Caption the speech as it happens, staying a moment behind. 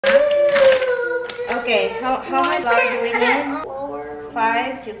Okay, how much flour do we need?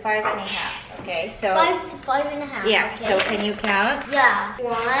 5 to 5.5. Okay, so 5 to 5.5. yeah. Okay. So can you count? Yeah.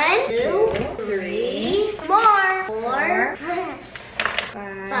 1, 2, 3. More. 4.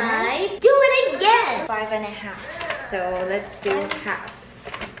 5. Do it again. 5.5. So let's do half.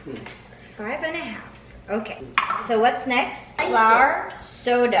 5.5. Okay. So what's next? Flour,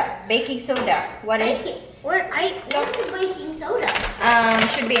 soda, baking soda. What is? What's the baking soda?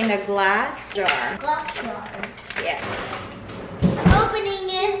 Should be in a glass jar. Glass jar. Yeah. I'm opening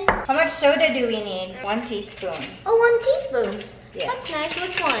it. How much soda do we need? 1 teaspoon. Oh, 1 teaspoon. Yeah. That's nice.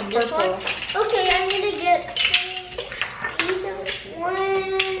 Which one? This Purple. one? Okay, I'm gonna get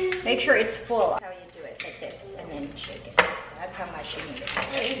one. Make sure it's full. That's how you do it, like this, and then shake it. That's how much you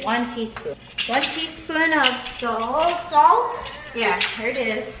need. 1 teaspoon. 1 teaspoon of salt. Salt? Yeah, here it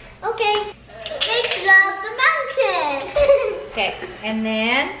is. Okay. Mix up the mountain. Okay, and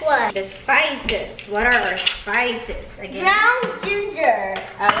then What? the spices. What are our spices again? Ground ginger.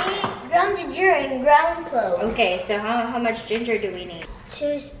 Ground ginger and ground cloves. Okay, so how much ginger do we need?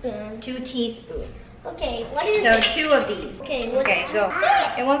 2 spoons. 2 teaspoons. Okay, what is So it? 2 of these. Okay, Okay, go.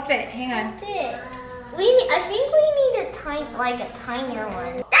 It won't fit. Hang on. Fit. I think we need a tinier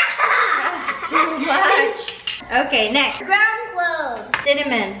one. That's too much. Okay, next. Ground cloves.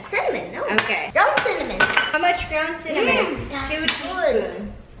 Cinnamon. Cinnamon, no. Okay. Ground cinnamon. How much ground cinnamon? That's 2 good.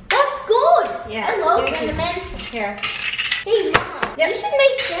 teaspoons. That's good. Yeah. I love 2 cinnamon. teaspoons. Here. Hey, Mom, we should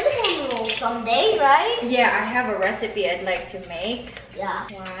make cinnamon rolls someday, right? Yeah, I have a recipe I'd like to make. Yeah.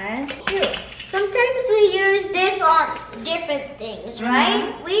 1, 2. Sometimes we use this on different things,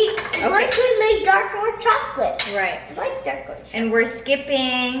 right? We like to make dark or chocolate. Right. I like dark or chocolate. And we're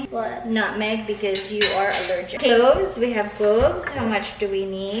skipping What? nutmeg because you are allergic. Cloves. We have cloves. How much do we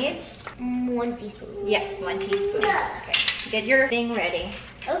need? 1 teaspoon. Yeah, 1 teaspoon. Okay. Get your thing ready.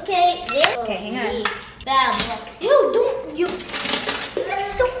 Okay. This. Okay, hang on. Bam. You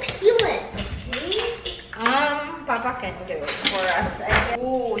let's don't peel it. Okay. Papa can do it for us.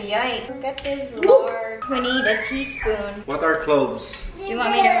 Oh, yikes. Look at this large. We need a teaspoon. What are cloves? Do you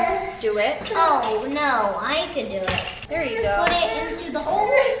want me to do it? Oh, no. I could do it. There you go. Put it into the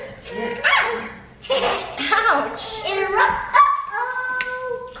hole. Ouch. Interrupt.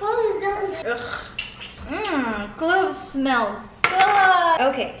 Oh, close down. Ugh. Cloves smell good.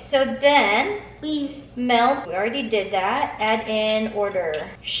 Okay, so then We milk. We already did that. Add in order.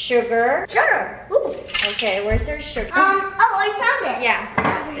 Sugar. sugar. Ooh. Okay, where's our sugar? Oh, I found it. Yeah.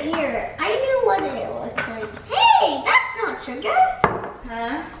 Over here. I knew what it looks like. Hey, that's not sugar.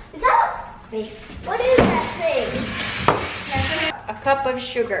 Huh? Is that? What is that thing? A cup of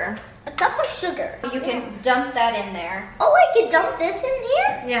sugar. A cup of sugar. You can dump that in there. Oh, I can dump this in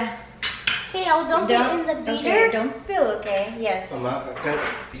here? Yeah. Okay, I'll dump it in the beater. Okay, don't spill, okay? Yes.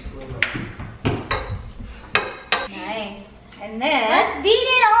 Nice. And then... Let's beat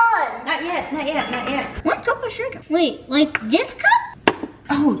it on. Not yet, not yet, not yet. 1 cup of sugar. Wait, like this cup?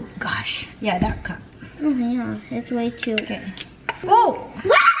 Oh, gosh. Yeah, that cup. Oh, yeah, it's way too. Okay. Oh!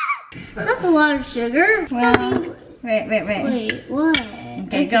 That's a lot of sugar. Well, wait. Wait, what?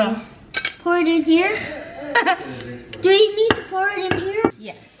 Okay, go. Pour it in here. Do we need to pour it in here?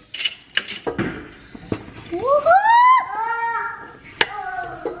 Yes. Woohoo!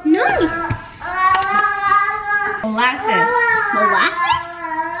 Nice. Molasses. Molasses?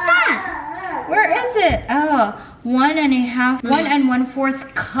 What's that? Where is it? Oh, 1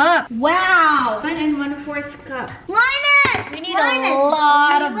 1/4 cup. Wow. 1 1/4 cup. Linus! We need a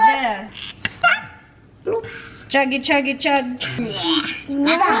lot of this. Chuggy, chuggy, chug.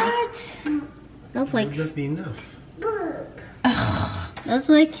 What? That's like, Would that be enough? that's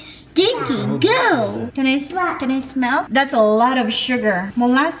like stinky goo. Can I smell? That's a lot of sugar.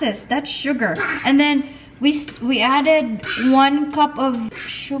 Molasses, that's sugar. And then we added 1 cup of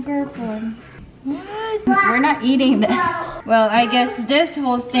sugar. What? We're not eating this. Well, I guess this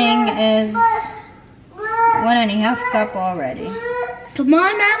whole thing is 1.5 cup already. Come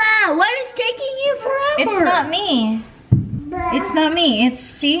on, Mama. What is taking you forever? It's not me. It's not me.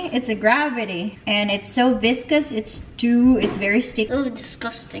 It's a gravity. And it's so viscous. It's very sticky. Oh,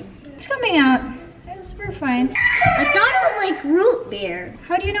 disgusting. It's coming out. We're fine. I thought it was like root beer.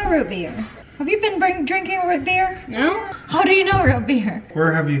 How do you know root beer? Have you been drinking root beer? No? How do you know root beer?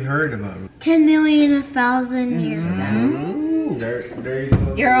 Where have you heard about it? 10 million, 1,000 years ago. There you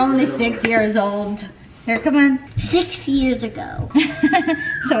go. You're only 6 years old. Here, come on. 6 years ago.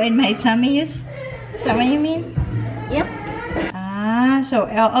 So in my tummy is that what you mean? Yep. Ah, so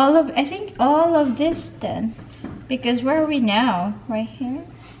I think all of this then. Because where are we now? Right here?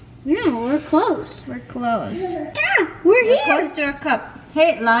 No, we're close. We're close. Yeah, we're here. Close to a cup.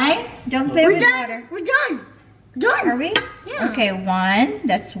 Hey, Lime, don't play with water. We're done. Done. Are we? Yeah. Okay,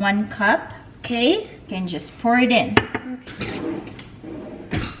 that's 1 cup. Okay. You can just pour it in.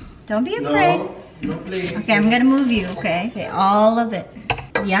 Don't be afraid. No, don't play. Okay, I'm gonna move you, okay? Okay, all of it.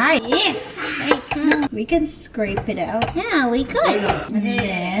 Yeah. We can scrape it out. Yeah, we could. And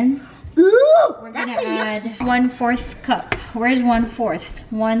then Ooh, we're gonna add 1/4 cup. Where's 1/4?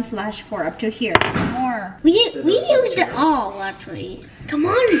 1/4 up to here. More. We used it all actually. Come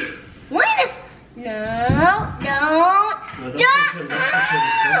on, Linus. No, don't.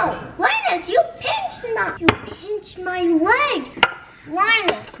 Linus, you pinched my leg.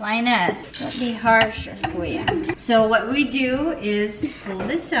 Linus, don't be harsh, Kuya. So what we do is pull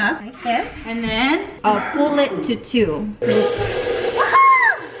this up like this, and then I'll pull it to 2.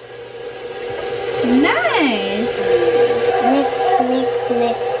 Nice.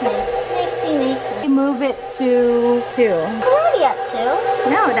 Mix. Move it to 2. Already at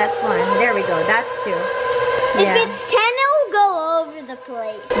 2. No, that's 1. There we go. That's 2. If it's 10, it will go over the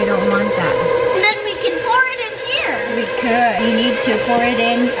place. We don't want that. And then we can pour it in here. We could. You need to pour it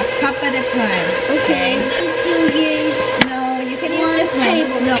in a cup at a time. Okay. No, you can use this one.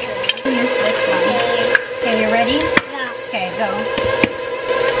 No, use this one. Okay, you ready? Yeah. Okay, go.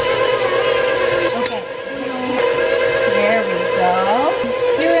 Okay. There we go.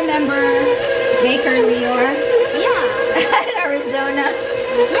 You remember Baker Leor? Yeah. In Arizona?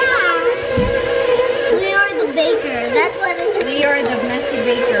 Yeah. Leor the baker. That's what it's. Leor the messy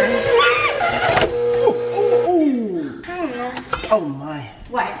baker. Oh my.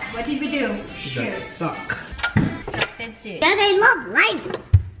 What? What did we do? It got stuck. That's it. But I love Linus.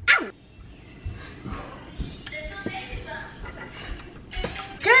 Ow.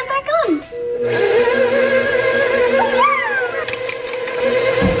 Turn it back on.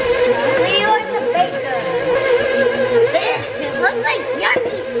 Leor the baker. It looks like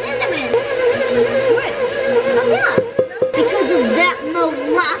yummy cinnamon. Good. Oh yeah. Because of that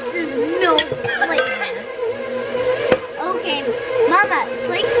molasses milk flavor. Okay, Mama,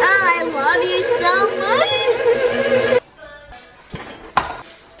 click. Oh, I love you so much.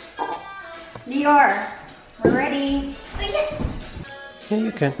 Leor, we're ready. I guess. Yeah,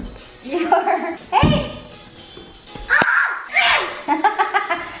 you can. Leor. Hey!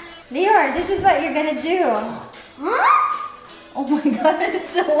 Leor, this is what you're gonna do. Huh? Oh my god, it's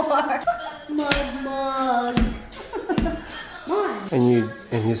so hard. Mug. Mom. And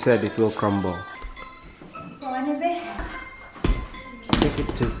you said it will crumble. One of it. Take it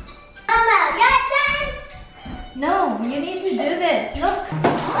to. Mama, you're done? No, you need to do this. Look.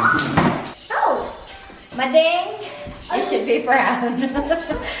 Oh, Mading. I should be proud.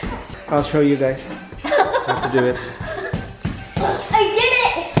 I'll show you guys how to do it. I did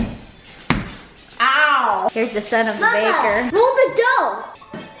it! Ow! Here's the son of the Mama, baker. roll the dough.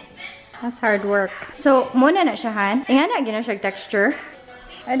 That's hard work. So, muna na siya, Han. Inga na, gina siya texture.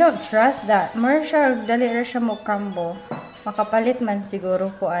 I don't trust that. More siya, dali ra siya mo crumble. Makapalit man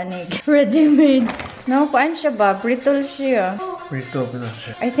siguro ko anig. Ready-made. No, kuan siya ba? Brittle siya. Prito pa na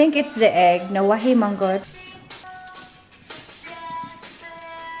siya. I think it's the egg. Nawahi manggod.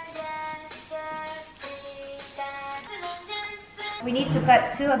 We need to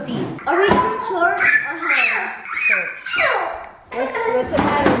cut 2 of these. Are we doing chores or how? What's the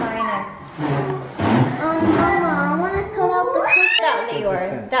matter, Linus? Mama, I want to cut out the cookie. That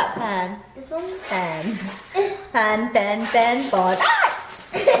Leor. That pan. This one? Pan. Pan. Bod.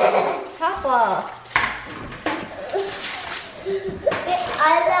 Top off.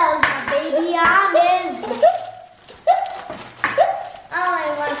 I love my baby almonds. All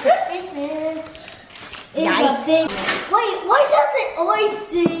I want for Christmas is a big. Wait, why does it always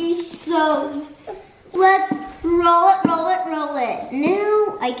say so? Let's roll it.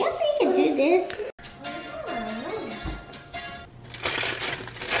 Now, I guess we can do this.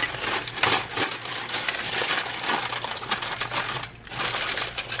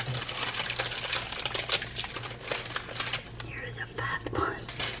 Here's a fat one.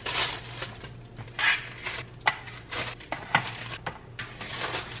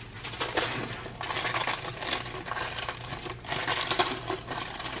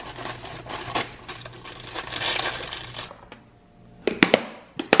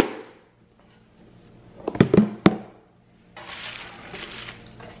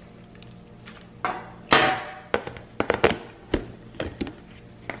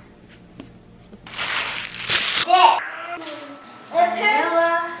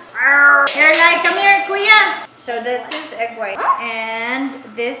 Here, like, come here, kuya. So this is egg white, and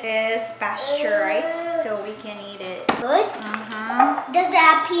this is pasteurized, so we can eat it. Good. Does it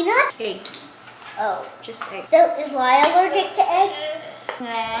have peanuts? Eggs, Oh. just eggs. So is Lyle allergic to eggs?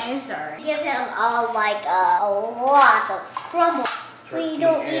 Sorry. Give them like a lot of crumble. We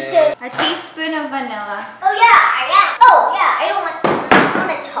don't need to. A teaspoon of vanilla. Oh yeah. Oh yeah. I don't want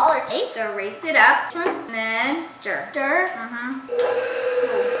a taller taste. So raise it up and then stir. Stir.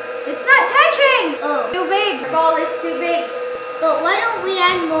 It's not touching. Oh. Too big. The bowl is too big. But why don't we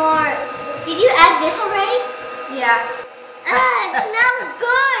add more? Did you add this already? Yeah. It smells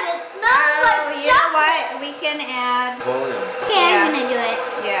good. It smells like chocolate. You know what? We can add. Okay, Yeah. I'm gonna do it.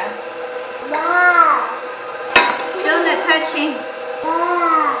 Yeah. Wow. Still not touching.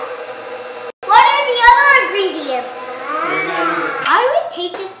 Wow. What are the other ingredients? How do we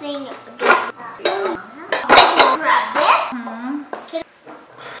take this thing? Grab this.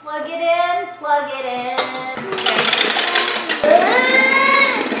 Plug it in. Plug it in.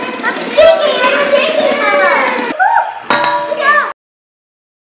 I'm shaking. Mama. Shut up.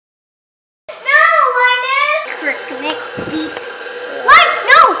 No, Linus. What?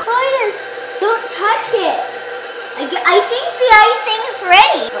 No, Linus. Don't touch it. I think the icing's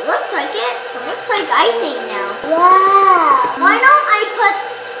ready. It looks like it. It looks like icing now. Wow. Why don't I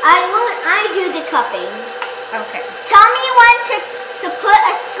do the cupping? Okay. Tommy wants to put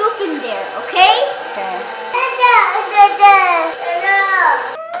a scoop in there, okay? Okay.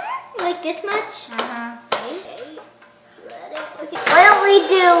 Like this much? Okay. Why don't we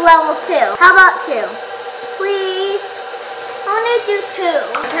do level 2? How about 2? Please. I want to do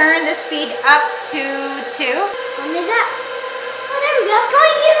 2. Turn the speed up to 2. When is that? Oh, there we go. It's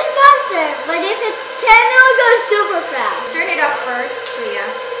going even faster. But if it's 10, it'll go super fast. Turn it up first, Leah.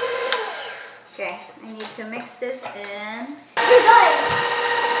 Okay, I need to mix this in. Keep going.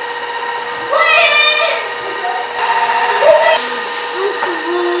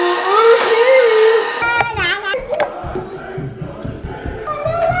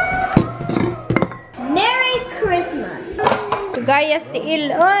 Merry Christmas. Dugay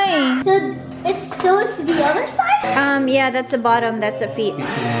tiil, oy. So it's the other side? Yeah, that's the bottom, that's the feet.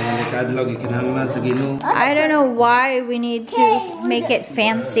 I don't know why we need to make it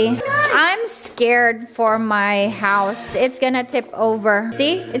fancy. I'm scared for my house. It's gonna tip over.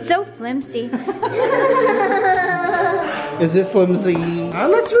 See? It's so flimsy. Is it flimsy?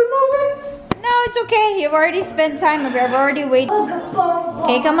 Let's remove it. No, it's okay. You've already spent time. I've already waited.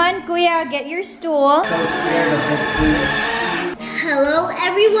 Okay, come on, Kuya. Get your stool. Hello,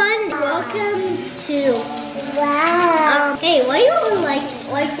 everyone. Welcome to. Wow. Hey, what do you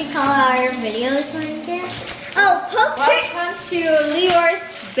like to call our videos like that? Oh, poke trick. Welcome to Leor's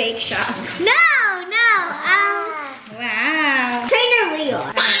Bake Shop. No. Wow. Trainer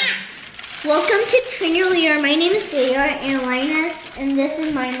Leor. Welcome to Trainer Leor. My name is Leor and Linus, and this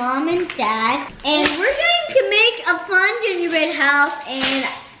is my mom and dad. And we're going to make a fun gingerbread house, and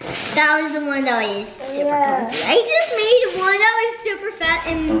that was the one that was super cozy. I just made one that was super fat,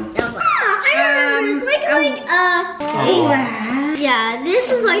 and that was like, I remember. It's like yeah, this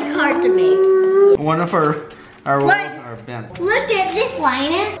is like hard to make. One of our walls are bent. Look at this,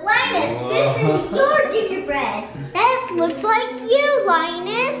 Linus. Linus, this is your gingerbread. That looks like you,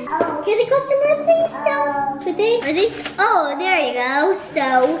 Linus. Can the customers see still? Could they? Are they? Oh, there you go.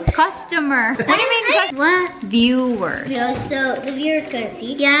 So. Customer. What do you mean? What? Viewers. Yeah, so the viewers couldn't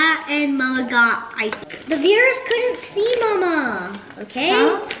see. Yeah, and Mama got ice. The viewers couldn't see Mama. Okay?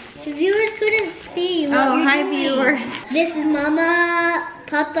 Huh? The viewers couldn't see what Oh, you're hi doing. viewers. This is Mama,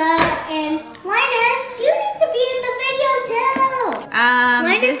 Papa, and Linus. You need to be in the video too.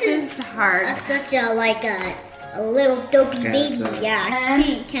 Linus This is hard. Such a a little dopey baby. So. Yeah.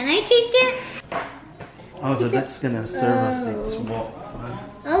 Hey, can I taste it? Oh, so that's gonna serve us this wall.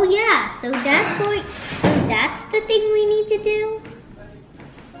 Oh yeah. So that's the thing we need to do.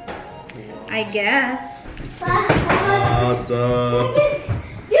 I guess. Awesome.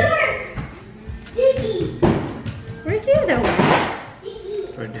 Viewers, sticky. Where's the other one?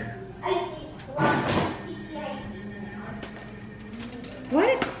 Sticky. Right there. Icy.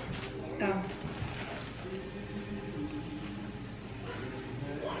 What? Oh.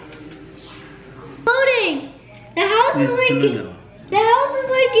 Exploding. The house is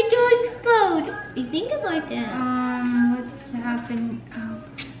like it's to explode. I think it's like that. What's happened? Oh.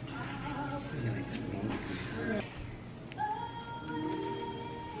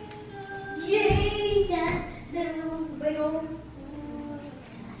 Jesus,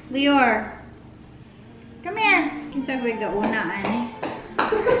 Leor, come here. Kinsa ko yung gaunaan eh.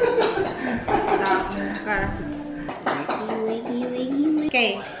 Stop mo, Cara.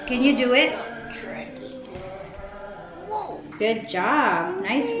 Okay, can you do it? Good job.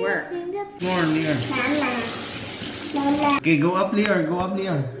 Nice work. More, Lear. Okay, go up, Lear. Go up,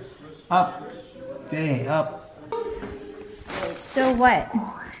 Lear. Up. Okay, up. So what?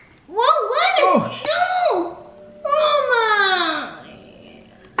 Whoa, what is no? Oh my!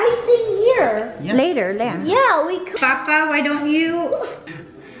 Icing here. Yeah. Later. Yeah, we could. Papa, why don't you?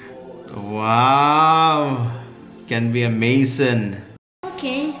 Wow. Can be amazing.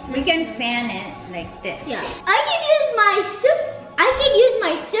 Okay. We can fan it like this. Yeah. I can use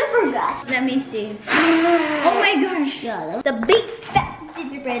my super gust. Let me see. Oh my gosh. Yeah, the big fat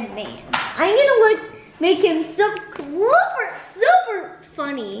gingerbread man. I'm gonna make him super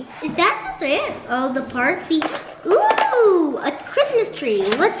funny. Is that just it? Oh, the parts. Ooh, a Christmas tree.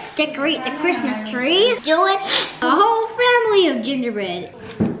 Let's decorate the Christmas tree. Do it. A whole family of gingerbread.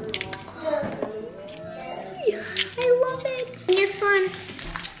 I love it. It's fun.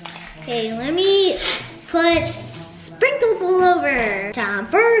 Okay, let me put sprinkles all over. Time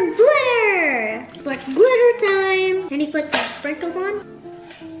for glitter. It's like glitter time. Can you put some sprinkles on?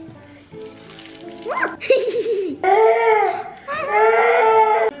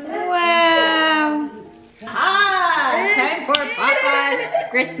 Wow. Time for Papa's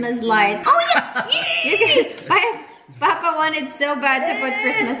Christmas lights. Oh yeah. Papa wanted so bad to put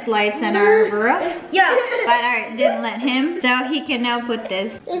Christmas lights on our roof. Yeah. But I didn't let him. So he can now put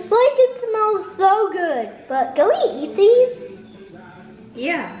this. It's like it smells so good. But can we eat these?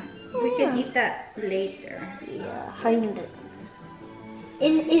 Yeah. We can eat that later. Yeah, kind of.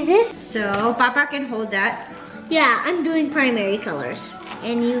 Is this? So Papa can hold that. Yeah, I'm doing primary colors.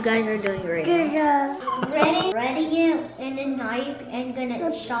 And you guys are doing great. Good job. Ready it in a knife and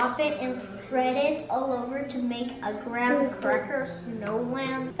gonna chop it and spread it all over to make a graham cracker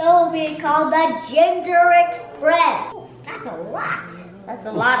snowman. That will be called the Ginger Express. That's a lot. That's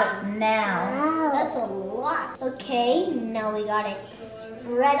a lot of now. Wow, that's a lot. Okay, now we got it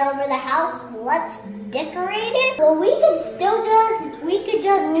spread over the house. Let's decorate it. Well, we could just do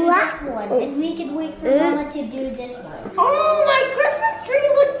this one, and we could wait for Mama to do this one. Oh, my Christmas tree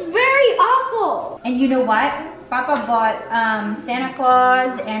looks very awful. And you know what? Papa bought Santa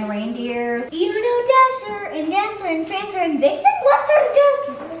Claus and reindeers. You know Dasher and Dancer and Prancer and Vixen? What? There's just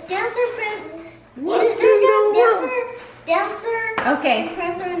Dancer, There's just Dancer, Okay.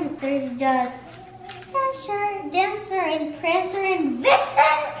 Prancer, and there's just Dasher, Dancer, and Prancer and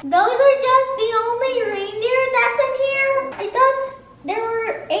Vixen. Those are just the only reindeer that's in here. I thought there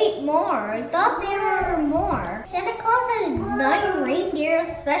were 8 more. I thought there were more. Santa Claus has 9 reindeer,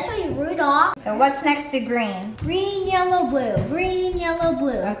 especially Rudolph. So what's next to green? Green, yellow, blue. Green, yellow,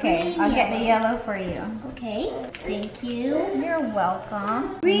 blue. Okay, Green, I'll get the yellow for you. Okay, thank you. You're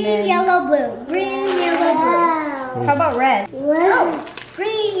welcome. Green, And then- yellow, blue. Green, yellow, blue. How about red? Oh,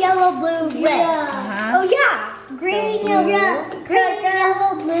 green, yellow, blue, red. Uh-huh. Oh yeah, green,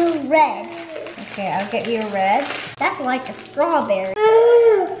 yellow, blue, red. Okay, I'll get you red. That's like a strawberry.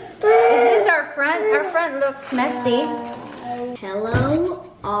 Is this our front? Our front looks messy. Hello,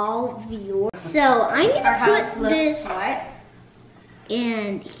 all viewers. So I'm Our gonna house put looks this, what?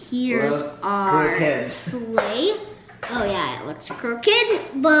 and here's Looks our crooked. sleigh. Oh yeah, it looks crooked,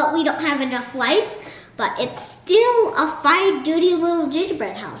 but we don't have enough lights. But it's still a fine duty little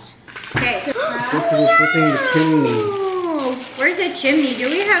gingerbread house. Okay. Putting the chimney. Oh, Where's the chimney? Do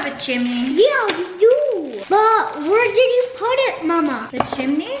we have a chimney? yeah, we do. But where did you put it, Mama? The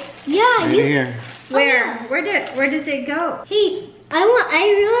chimney? Yeah, Right you. here. Where? yeah. Where does it go? Hey, I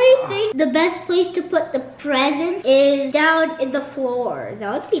really think the best place to put the present is down in the floor.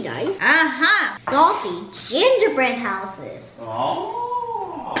 That would be nice. Uh-huh. Salty gingerbread houses.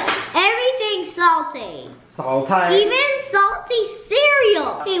 Oh. Everything's salty. All time. Even salty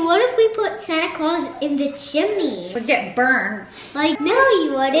cereal. Hey, what if we put Santa Claus in the chimney? Would get burned. Like, no,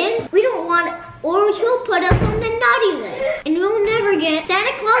 you wouldn't. We don't want it. Or he'll put us on the naughty list. And we'll never get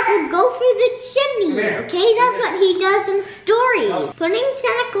Santa Claus will go for the chimney. Okay, that's what he does in stories. Putting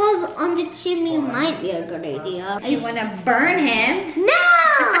Santa Claus on the chimney might be a good idea. You want to burn him? No!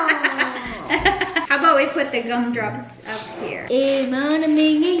 How about we put the gumdrops up here? I'm gonna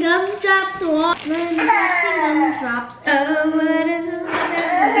make gumdrops. Gumdrops. Oh, what a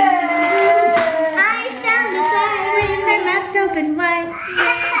I stand aside with my mouth open wide.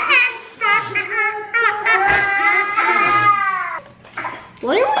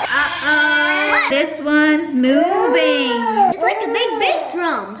 What are we? Uh-oh. This one's moving. It's like a big bass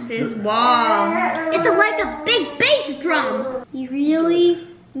drum. This wall. It's like a big bass drum. You really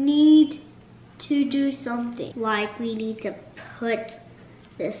need to do something. Like we need to put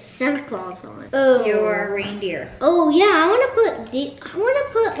the Santa Claus on. Oh. Your reindeer. Oh yeah, I want to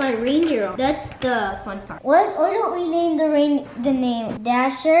put my reindeer on. That's the fun part. Why don't we name the name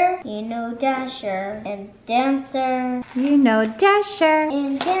Dasher? You know Dasher and Dancer You know Dasher.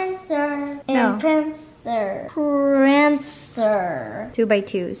 and Dancer and No. Prince. Prancer,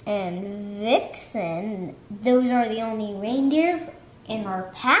 2x2s. and Vixen. Those are the only reindeers in our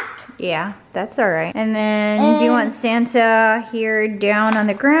pack. Yeah, that's all right. And then, do you want Santa here down on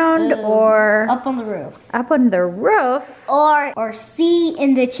the ground or Up on the roof? up on the roof? Or C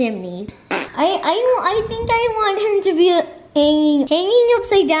in the chimney. I think I want him to be hanging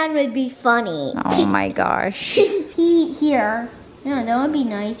upside down would be funny. Oh my gosh. He here. Yeah, that would be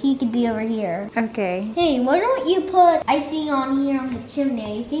nice. He could be over here. Okay. Hey, why don't you put icing on here on the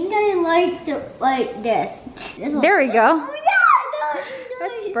chimney? I think I like to like this. There we go. Oh yeah,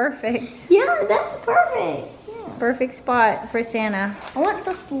 That's perfect. Yeah, that's perfect. Yeah. Perfect spot for Santa. I want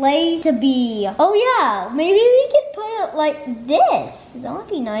the sleigh to be. Oh yeah, maybe we could put it like this. That would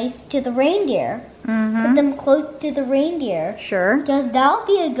be nice to the reindeer. Put them close to the reindeer. Sure. Because that would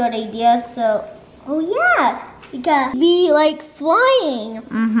be a good idea. So, oh yeah, we could be like flying.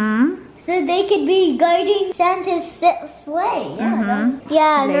 So they could be guiding Santa's sleigh.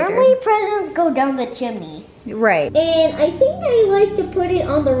 Yeah, Later. normally presents go down the chimney. Right. And I think I like to put it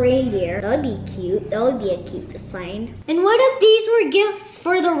on the reindeer. That would be cute. That would be a cute sign. And what if these were gifts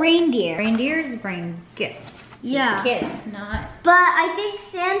for the reindeer? Reindeers bring gifts. To Yeah. kids, not. But I think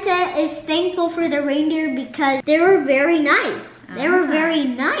Santa is thankful for the reindeer because they were very nice. They were very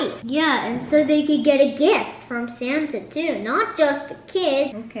nice. Yeah, and so they could get a gift from Santa too. Not just the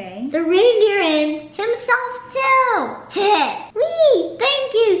kid. Okay. The reindeer and himself too. Whee!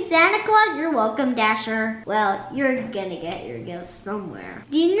 Thank you, Santa Claus. You're welcome, Dasher. Well, you're gonna get your gift somewhere.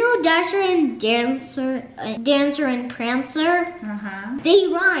 Do you know Dasher and Dancer and Prancer? They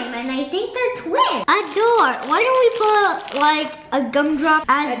rhyme, and I think they're twins. A door. Why don't we put like a gumdrop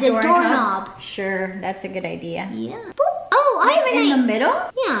as the doorknob? Sure, that's a good idea. Yeah. Boop. Oh, I have an In the idea. middle?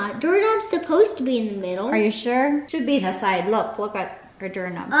 Yeah, doorknob's supposed to be in the middle. Are you sure? Should be the side. Look at our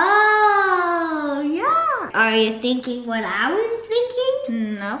doorknob. Oh, yeah. Are you thinking what I was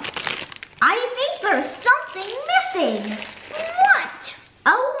thinking? No. I think there's something missing. What?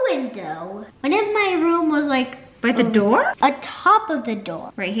 A window. What if my room was like By the door? atop of the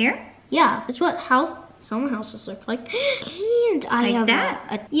door? Right here? Yeah, that's what some houses look like. And I Like have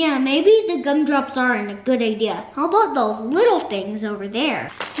that? yeah, maybe the gumdrops aren't a good idea. How about those little things over there?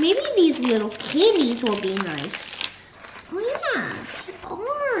 Maybe these little candies will be nice. Oh yeah, they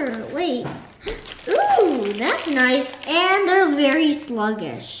are. Wait. Ooh, that's nice. And they're very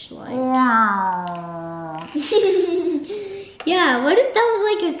sluggish. Like. Wow. Yeah, what if that was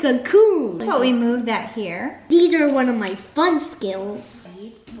like a cocoon? How about we move that here? These are one of my fun skills.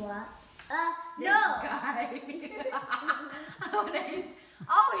 No. Guy.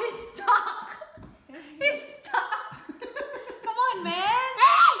 Oh, he's stuck. He's stuck. Come on, man.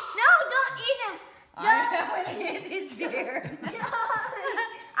 Hey! No, don't eat him. I will eat his beard. Oh,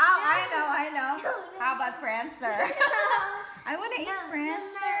 I know. How about Prancer? I want to eat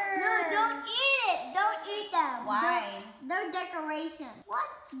Prancer. No, don't eat it. Don't eat them. Why? They're decorations. What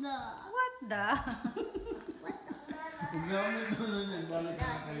the? What the? Now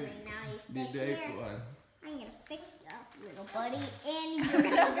he sticks here. I'm gonna fix you up, little buddy. And you're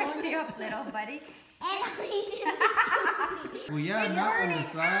gonna Fix you up, little buddy. And he's in the chimney. Oh yeah, not on the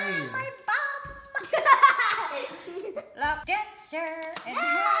side. My bum. Look, dancer. And Ah!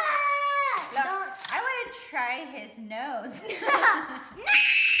 look, Don't. I want to try his nose.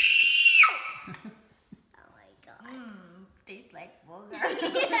 Oh my god. Tastes like booger.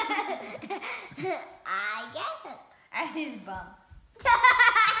 I guess it. And his bum.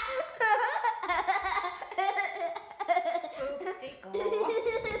 Oopsie-go.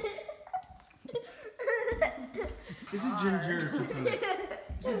 Is it ginger chocolate?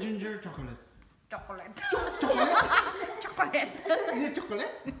 Is it ginger chocolate? Chocolate. Chocolate. Is it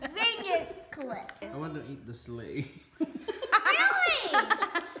chocolate? Reindeer clip. I want to eat the sleigh. Really?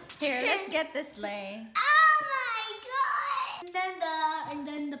 Here, let's get the sleigh. Oh my god! And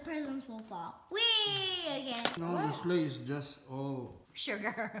then the presents will fall. Whee again. No, the sleigh is just all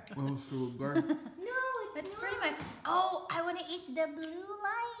Sugar. sugar. No, That's pretty much. Oh, I want to eat the blue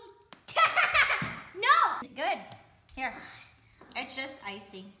light. No! Good. Here. It's just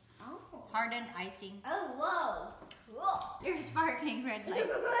icing. Oh. Hardened icing. Oh, whoa. Cool. Your sparkling red light.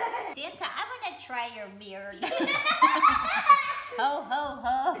 Santa, I want to try your beard. Ho, ho,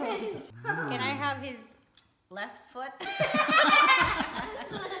 ho. Can I have his left foot?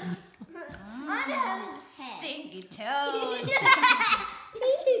 Stinky toes.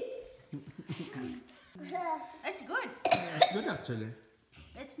 It's good. Good actually.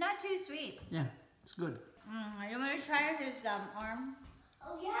 It's not too sweet. Yeah, it's good. You want to try his arm?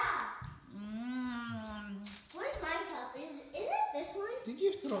 Oh, yeah. Where's my cup? Is it this one? Did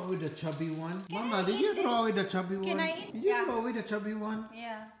you throw away the chubby one? Mama, did you throw away the chubby one? Can I eat? Did you throw away the chubby one?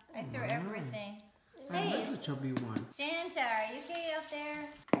 Yeah, I threw everything. I like the chubby one. Santa, are you okay out there?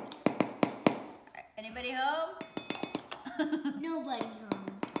 Anybody home? Nobody home.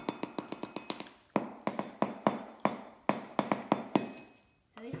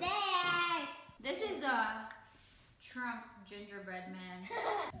 Who's there? This is Trump gingerbread man.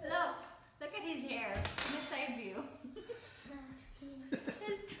 Look at his hair. In the side view.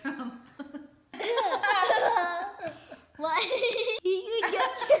 It's Trump. What? He could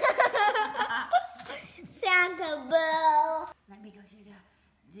get Santa Bill. Let me go through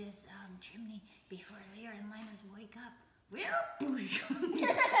this chimney before Leah and Linus wake up.